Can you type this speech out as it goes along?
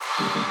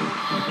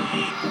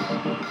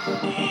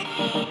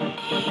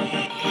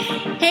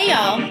Hey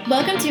y'all,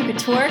 welcome to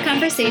Couture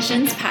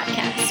Conversations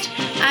podcast.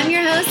 I'm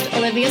your host,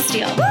 Olivia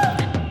Steele.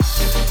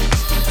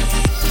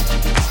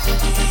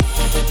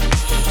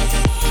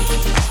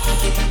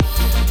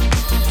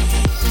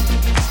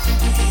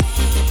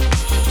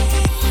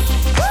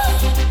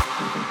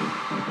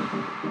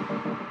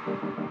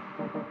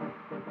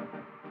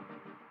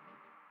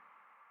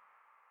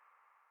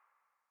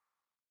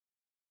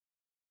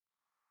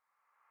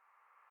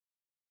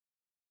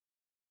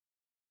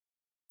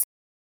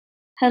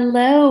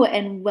 Hello,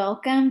 and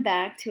welcome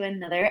back to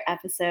another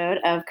episode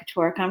of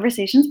Couture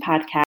Conversations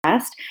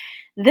podcast.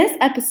 This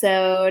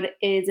episode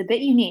is a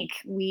bit unique.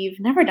 We've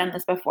never done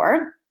this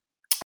before,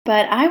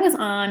 but I was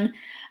on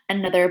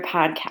another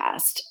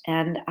podcast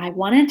and I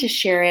wanted to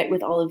share it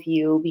with all of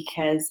you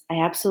because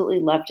I absolutely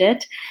loved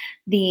it.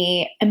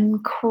 The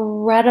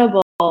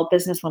incredible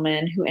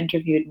businesswoman who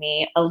interviewed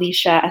me,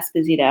 Alicia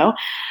Esposito,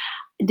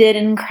 did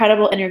an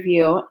incredible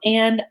interview,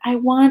 and I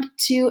want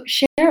to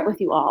share it with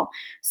you all.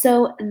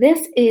 So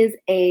this is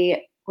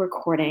a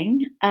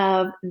recording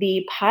of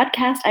the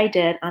podcast I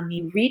did on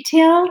the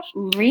Retail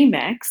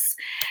Remix.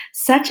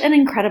 Such an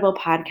incredible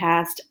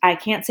podcast. I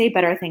can't say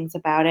better things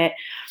about it.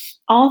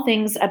 All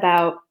things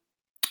about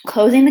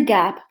closing the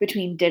gap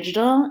between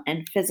digital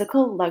and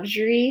physical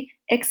luxury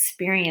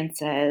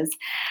experiences.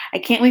 I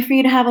can't wait for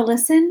you to have a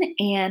listen,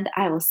 and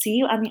I will see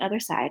you on the other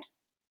side.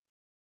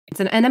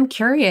 And I'm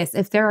curious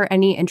if there are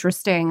any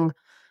interesting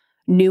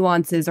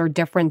nuances or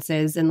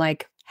differences in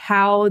like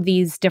how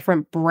these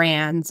different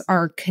brands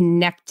are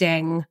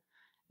connecting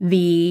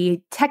the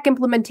tech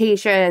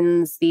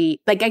implementations,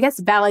 I guess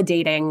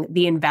validating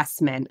the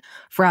investment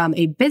from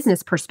a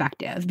business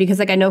perspective. Because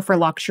like I know for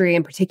luxury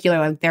in particular,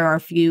 like there are a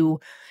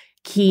few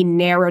key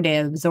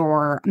narratives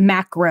or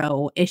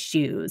macro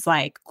issues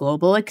like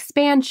global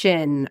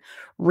expansion,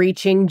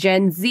 reaching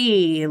Gen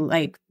Z,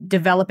 like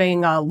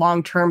developing a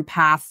long-term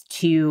path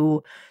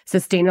to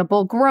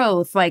sustainable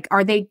growth. Like,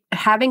 are they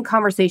having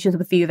conversations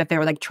with you that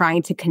they're like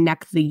trying to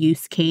connect the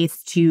use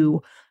case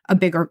to a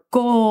bigger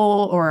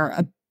goal or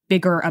a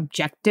bigger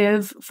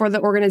objective for the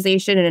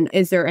organization? And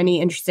is there any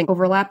interesting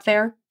overlap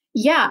there?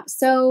 Yeah.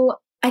 So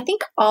I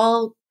think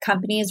all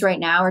companies right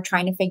now are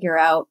trying to figure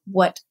out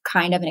what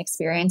kind of an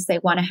experience they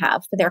want to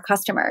have for their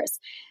customers.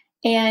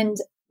 And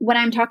when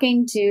I'm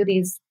talking to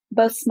these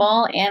both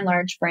small and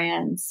large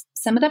brands,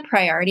 some of the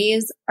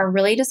priorities are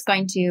really just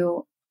going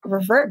to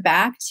revert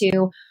back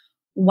to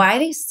why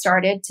they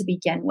started to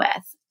begin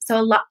with. So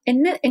a lot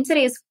in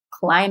today's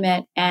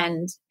climate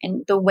and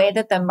the way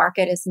that the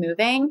market is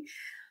moving,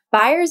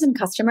 buyers and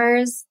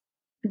customers,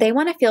 they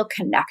want to feel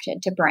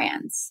connected to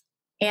brands.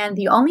 And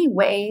the only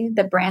way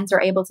that brands are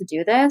able to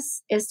do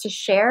this is to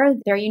share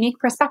their unique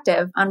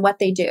perspective on what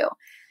they do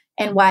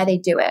and why they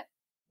do it.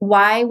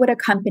 Why would a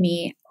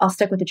company, I'll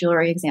stick with the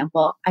jewelry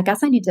example. I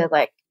guess I need to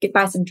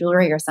buy some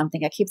jewelry or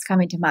something. It keeps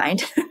coming to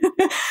mind.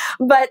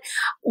 But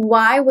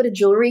why would a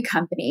jewelry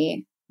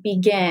company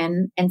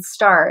begin and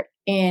start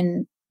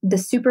in the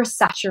super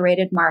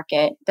saturated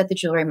market that the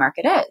jewelry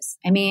market is?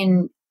 I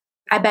mean,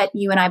 I bet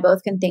you and I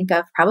both can think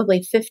of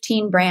probably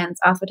 15 brands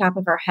off the top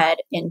of our head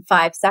in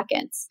 5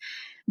 seconds.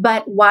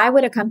 But why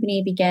would a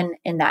company begin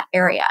in that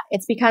area?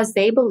 It's because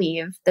they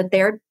believe that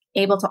they're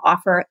able to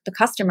offer the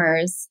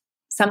customers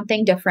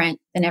something different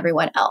than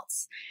everyone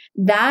else.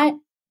 That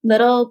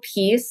little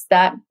piece,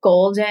 that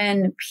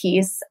golden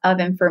piece of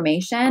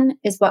information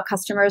is what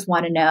customers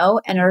want to know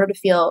in order to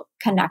feel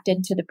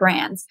connected to the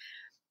brands.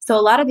 So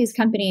a lot of these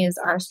companies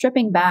are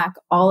stripping back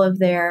all of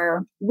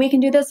their, we can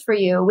do this for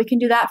you, we can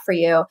do that for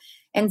you.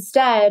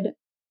 Instead,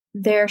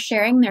 they're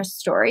sharing their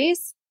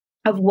stories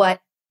of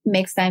what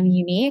makes them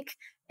unique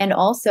and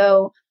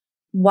also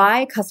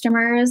why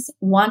customers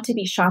want to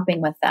be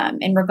shopping with them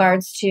in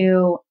regards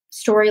to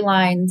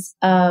storylines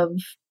of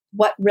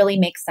what really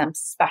makes them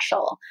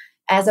special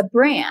as a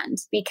brand.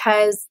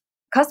 Because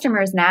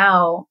customers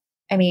now,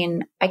 I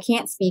mean, I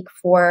can't speak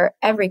for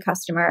every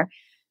customer,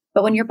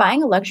 but when you're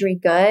buying a luxury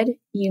good,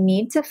 you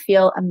need to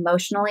feel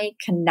emotionally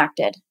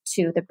connected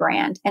to the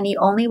brand. And the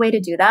only way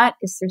to do that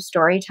is through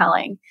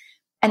storytelling.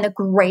 And the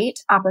great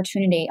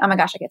opportunity, oh my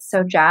gosh, I get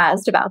so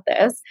jazzed about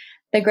this.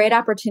 The great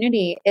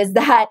opportunity is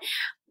that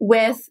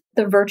with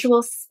the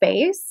virtual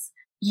space,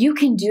 you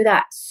can do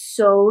that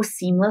so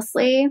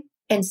seamlessly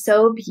and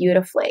so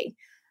beautifully.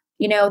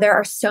 You know, there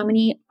are so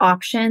many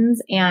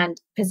options and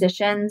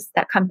positions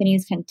that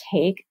companies can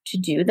take to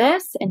do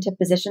this and to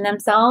position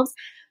themselves.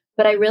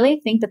 But I really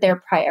think that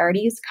their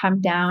priorities come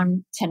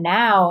down to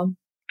now,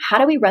 how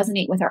do we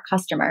resonate with our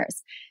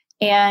customers?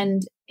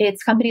 And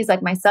it's companies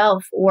like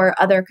myself or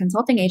other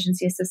consulting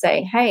agencies to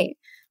say, hey,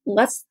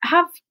 let's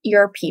have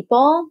your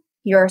people,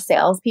 your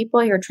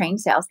salespeople, your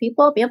trained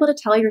salespeople be able to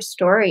tell your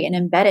story and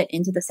embed it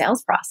into the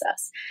sales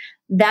process.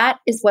 That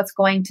is what's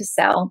going to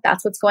sell.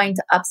 That's what's going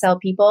to upsell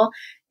people,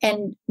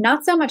 and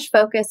not so much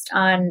focused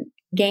on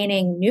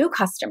gaining new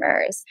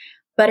customers,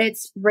 but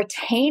it's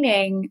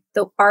retaining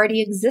the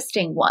already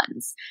existing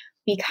ones.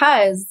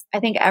 because I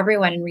think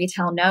everyone in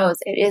retail knows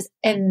it is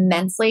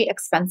immensely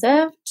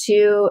expensive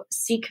to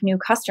seek new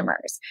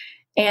customers.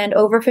 And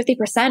over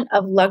 50%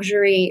 of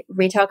luxury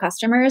retail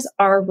customers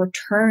are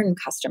return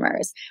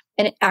customers.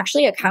 And it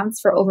actually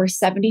accounts for over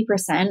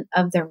 70%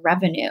 of their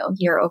revenue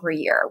year over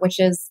year, which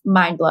is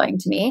mind blowing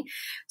to me.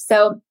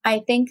 So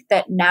I think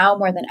that now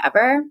more than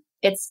ever,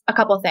 it's a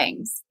couple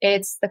things.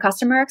 It's the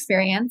customer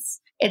experience,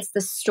 it's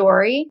the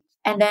story.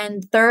 And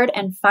then third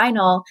and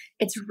final,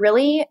 it's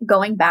really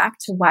going back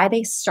to why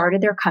they started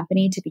their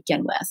company to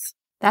begin with.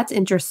 That's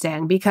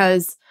interesting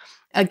because,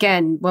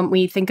 again, when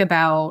we think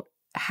about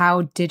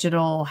how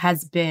digital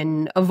has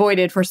been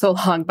avoided for so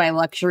long by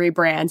luxury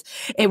brands,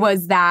 it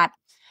was that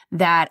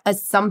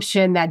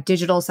assumption that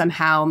digital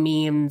somehow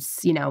means,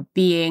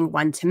 being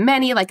one to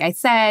many, like I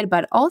said,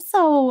 but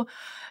also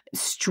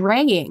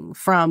straying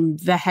from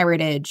the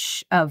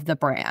heritage of the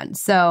brand.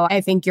 So I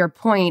think your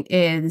point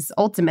is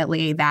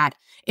ultimately that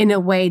in a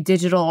way,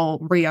 digital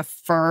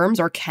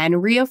reaffirms or can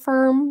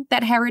reaffirm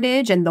that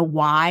heritage and the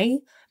why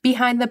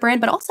behind the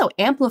brand, but also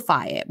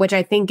amplify it, which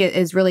I think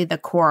is really the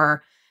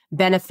core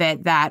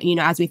benefit that,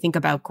 as we think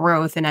about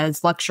growth and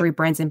as luxury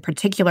brands in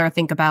particular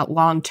think about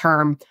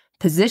long-term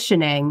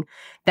positioning,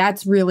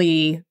 that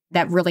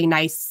really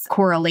nice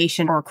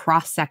correlation or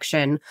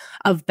cross-section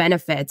of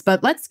benefits.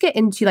 But let's get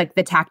into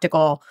the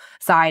tactical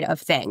side of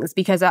things,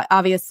 because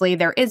obviously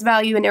there is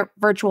value in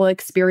virtual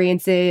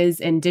experiences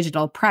and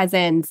digital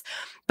presence.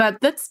 But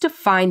let's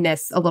define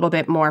this a little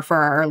bit more for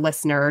our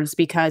listeners,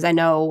 because I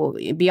know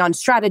beyond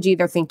strategy,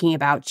 they're thinking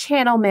about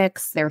channel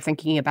mix, they're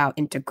thinking about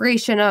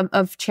integration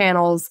of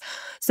channels.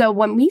 So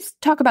when we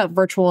talk about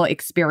virtual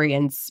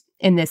experience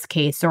in this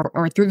case,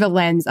 or through the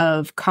lens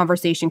of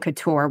Conversation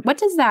Couture, what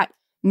does that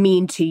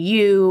mean to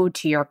you,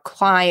 to your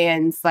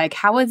clients?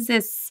 How is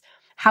this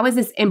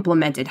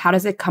implemented? How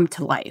does it come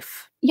to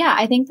life? Yeah,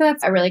 I think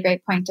that's a really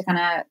great point to kind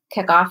of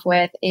kick off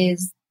with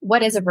is,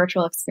 what is a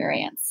virtual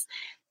experience?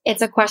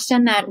 It's a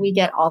question that we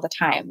get all the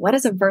time. What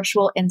is a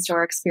virtual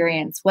in-store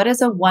experience? What is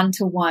a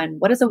one-to-one?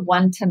 What is a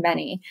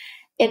one-to-many?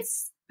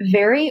 It's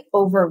very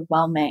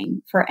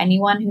overwhelming for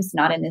anyone who's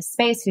not in this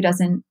space, who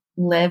doesn't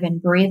live and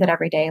breathe it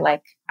every day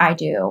like I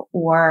do,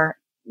 or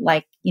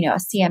like, a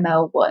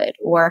CMO would,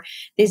 or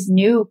these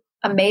new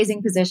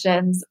amazing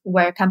positions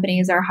where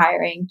companies are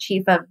hiring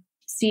chief of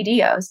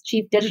CDOs,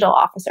 chief digital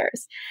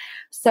officers.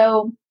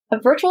 So a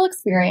virtual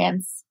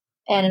experience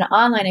and an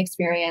online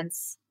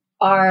experience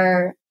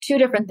are two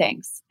different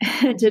things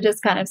to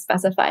just kind of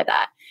specify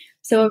that.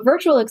 So a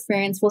virtual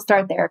experience, we'll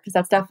start there because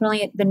that's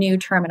definitely the new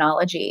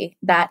terminology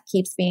that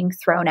keeps being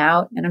thrown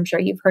out. And I'm sure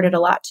you've heard it a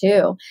lot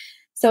too.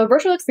 So a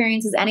virtual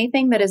experience is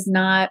anything that is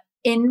not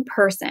in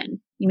person.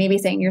 You may be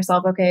saying to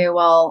yourself, okay,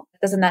 well,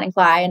 doesn't that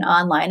imply an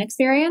online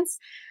experience?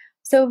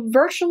 So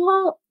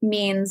virtual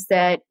means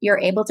that you're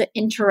able to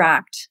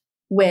interact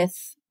with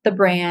the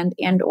brand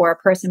and or a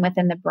person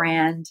within the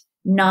brand,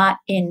 not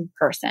in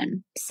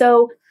person.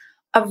 So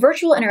a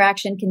virtual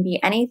interaction can be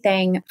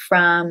anything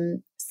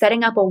from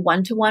setting up a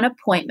one-to-one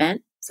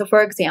appointment. So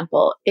for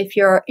example, if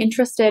you're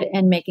interested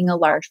in making a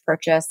large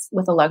purchase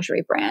with a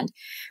luxury brand,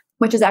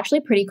 which is actually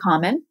pretty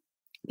common,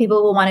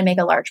 people will want to make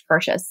a large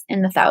purchase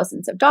in the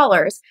thousands of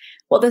dollars.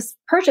 Well, this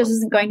purchase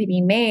isn't going to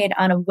be made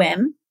on a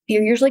whim.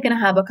 You're usually going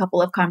to have a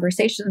couple of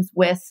conversations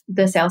with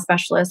the sales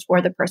specialist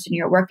or the person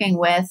you're working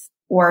with,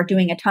 or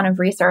doing a ton of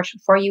research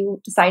before you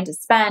decide to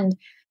spend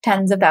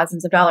tens of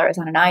thousands of dollars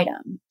on an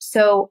item.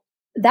 So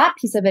that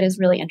piece of it is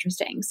really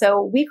interesting.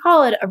 So we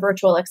call it a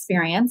virtual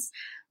experience,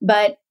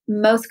 but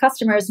most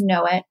customers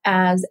know it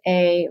as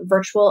a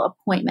virtual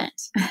appointment.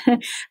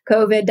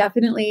 COVID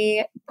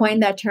definitely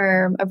coined that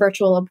term, a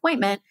virtual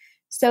appointment.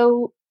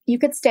 So you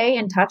could stay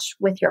in touch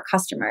with your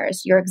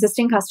customers, your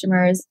existing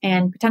customers,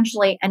 and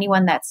potentially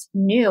anyone that's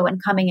new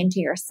and coming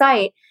into your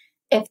site.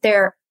 If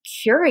they're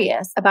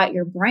curious about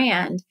your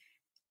brand,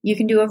 you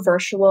can do a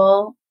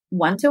virtual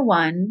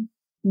one-to-one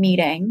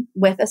meeting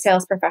with a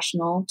sales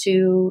professional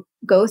to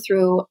go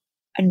through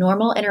a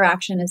normal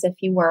interaction as if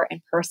you were in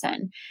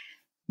person.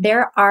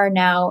 There are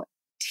now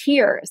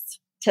tiers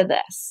to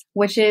this,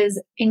 which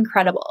is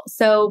incredible.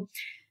 So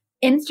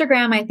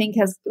Instagram, I think,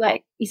 has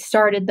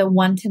started the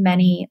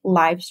one-to-many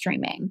live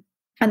streaming.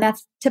 And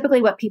that's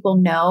typically what people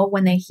know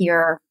when they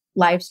hear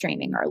live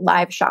streaming or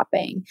live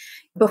shopping.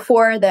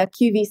 Before the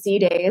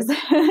QVC days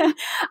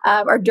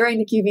or during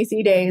the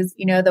QVC days,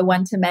 the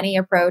one-to-many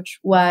approach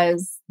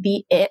was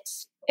the it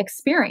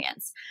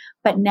experience.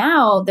 But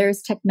now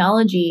there's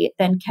technology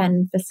that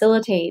can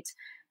facilitate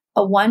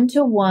a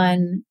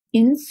one-to-one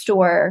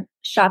in-store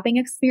shopping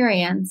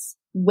experience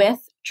with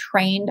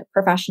trained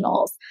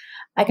professionals.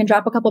 I can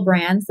drop a couple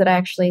brands that I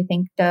actually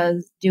think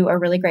do a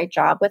really great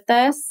job with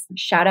this.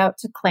 Shout out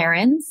to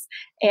Clarins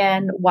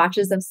and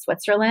Watches of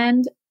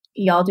Switzerland.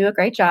 Y'all do a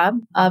great job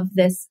of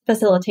this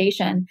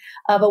facilitation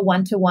of a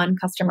one-to-one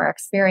customer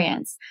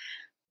experience.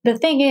 The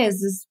thing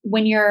is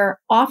when you're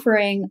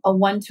offering a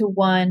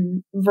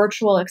one-to-one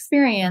virtual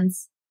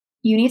experience,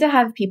 you need to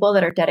have people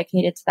that are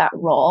dedicated to that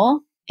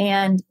role.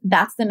 And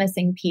that's the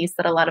missing piece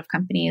that a lot of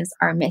companies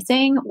are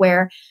missing,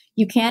 where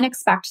you can't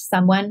expect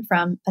someone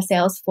from a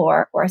sales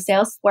floor or a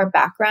sales floor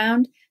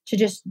background to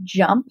just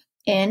jump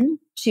in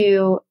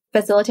to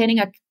facilitating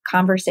a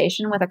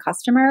conversation with a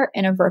customer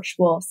in a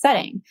virtual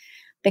setting.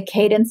 The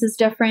cadence is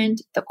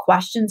different. The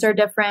questions are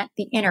different.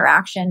 The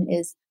interaction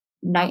is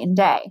night and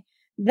day.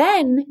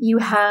 Then you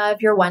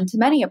have your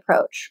one-to-many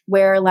approach,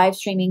 where live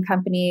streaming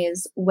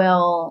companies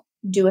will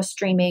do a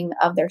streaming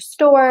of their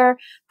store,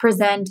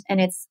 present, and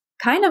it's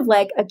kind of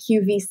like a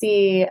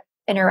QVC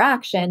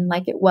interaction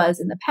like it was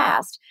in the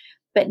past.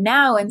 But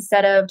now,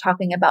 instead of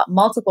talking about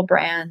multiple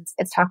brands,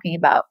 it's talking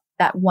about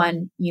that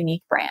one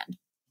unique brand.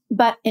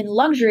 But in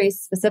luxury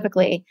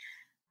specifically,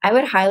 I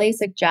would highly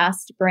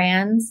suggest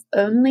brands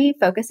only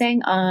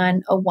focusing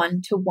on a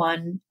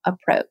one-to-one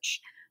approach.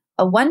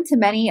 A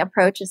one-to-many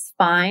approach is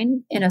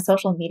fine in a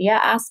social media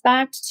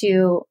aspect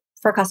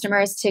for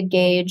customers to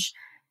gauge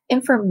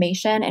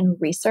information and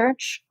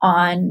research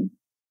on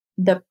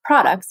the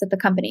products that the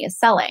company is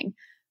selling.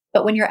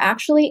 But when you're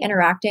actually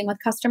interacting with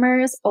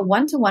customers, a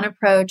one-to-one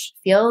approach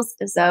feels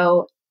as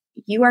though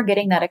you are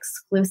getting that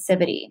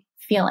exclusivity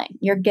feeling.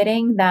 You're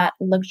getting that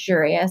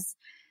luxurious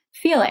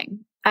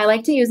feeling. I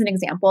like to use an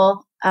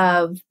example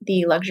of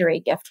the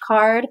luxury gift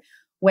card,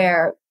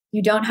 where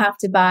you don't have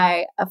to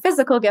buy a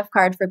physical gift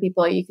card for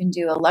people. You can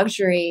do a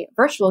luxury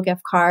virtual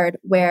gift card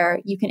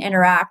where you can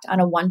interact on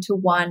a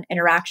one-to-one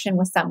interaction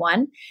with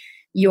someone.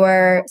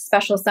 Your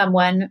special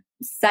someone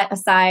set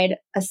aside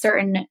a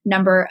certain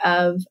number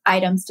of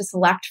items to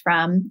select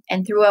from,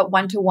 and through a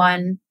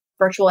one-to-one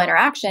virtual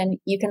interaction,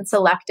 you can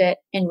select it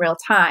in real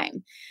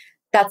time.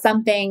 That's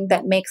something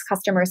that makes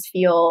customers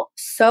feel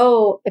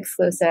so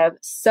exclusive,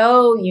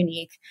 so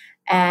unique,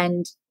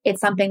 and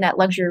it's something that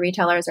luxury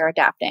retailers are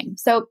adapting.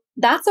 So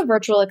that's a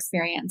virtual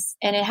experience,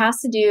 and it has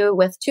to do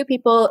with two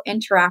people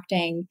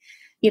interacting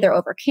either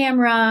over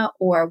camera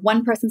or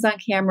one person's on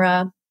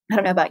camera. I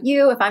don't know about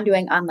you. If I'm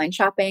doing online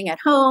shopping at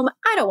home,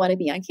 I don't want to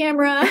be on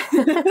camera.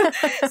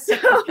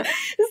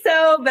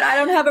 But I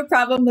don't have a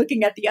problem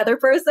looking at the other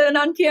person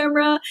on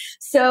camera.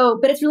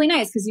 But it's really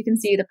nice because you can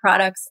see the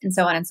products and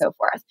so on and so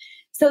forth.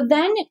 So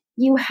then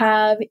you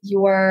have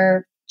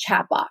your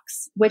chat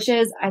box, which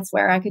is, I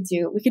swear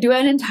we could do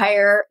an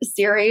entire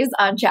series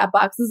on chat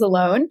boxes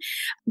alone,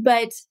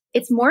 but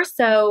it's more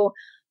so,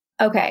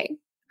 okay,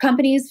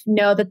 companies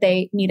know that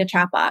they need a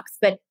chat box,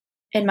 but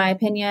in my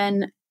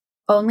opinion,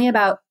 only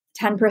about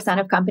 10%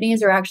 of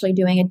companies are actually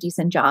doing a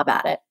decent job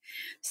at it.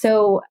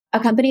 So a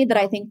company that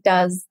I think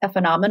does a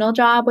phenomenal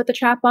job with the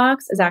chat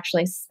box is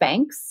actually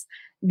Spanx.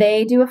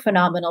 They do a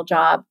phenomenal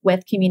job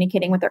with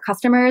communicating with their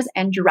customers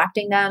and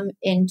directing them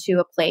into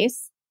a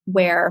place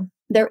where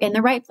they're in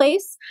the right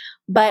place,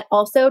 but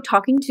also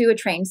talking to a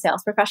trained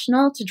sales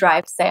professional to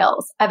drive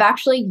sales. I've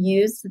actually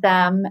used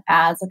them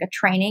as like a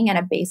training and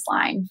a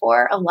baseline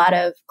for a lot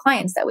of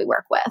clients that we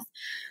work with.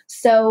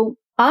 So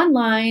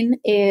online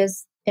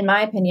is, in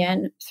my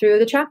opinion, through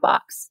the chat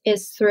box,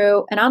 is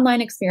through an online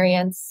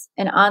experience,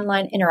 an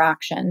online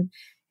interaction,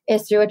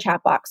 is through a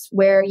chat box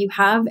where you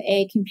have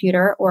a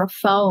computer or a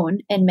phone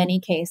in many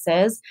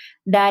cases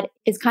that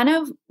is kind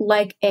of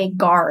like a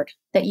guard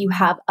that you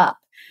have up.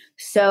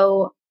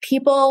 So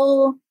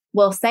people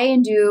will say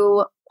and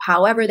do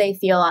however they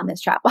feel on this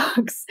chat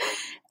box.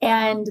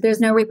 And there's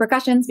no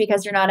repercussions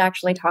because you're not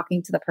actually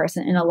talking to the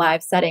person in a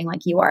live setting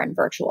like you are in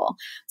virtual.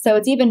 So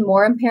it's even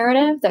more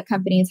imperative that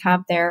companies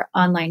have their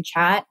online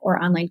chat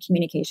or online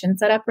communication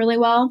set up really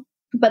well.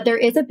 But there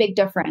is a big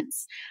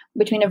difference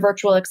between a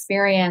virtual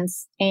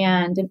experience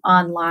and an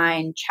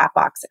online chat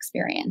box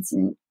experience.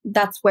 And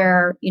that's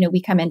where,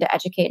 we come in to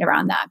educate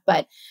around that.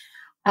 But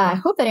I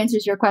hope that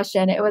answers your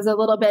question. It was a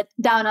little bit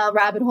down a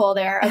rabbit hole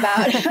there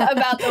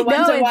about the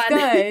one-to-one.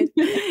 No,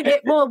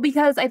 it's good.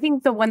 Because I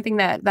think the one thing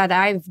that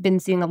I've been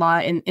seeing a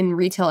lot in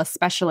retail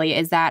especially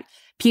is that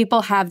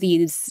people have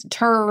these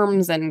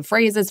terms and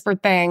phrases for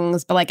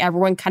things, but like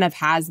everyone kind of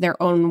has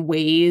their own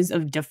ways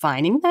of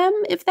defining them,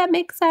 if that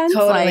makes sense.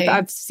 Totally. Like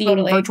I've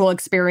seen virtual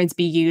experience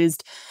be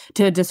used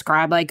to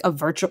describe like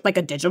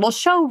a digital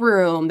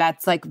showroom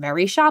that's like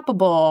very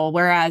shoppable,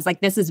 whereas like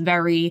this is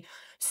very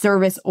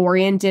service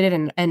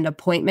oriented and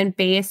appointment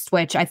based,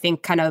 which I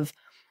think kind of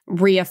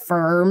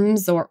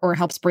reaffirms or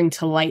helps bring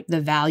to light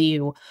the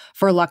value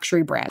for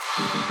luxury brands.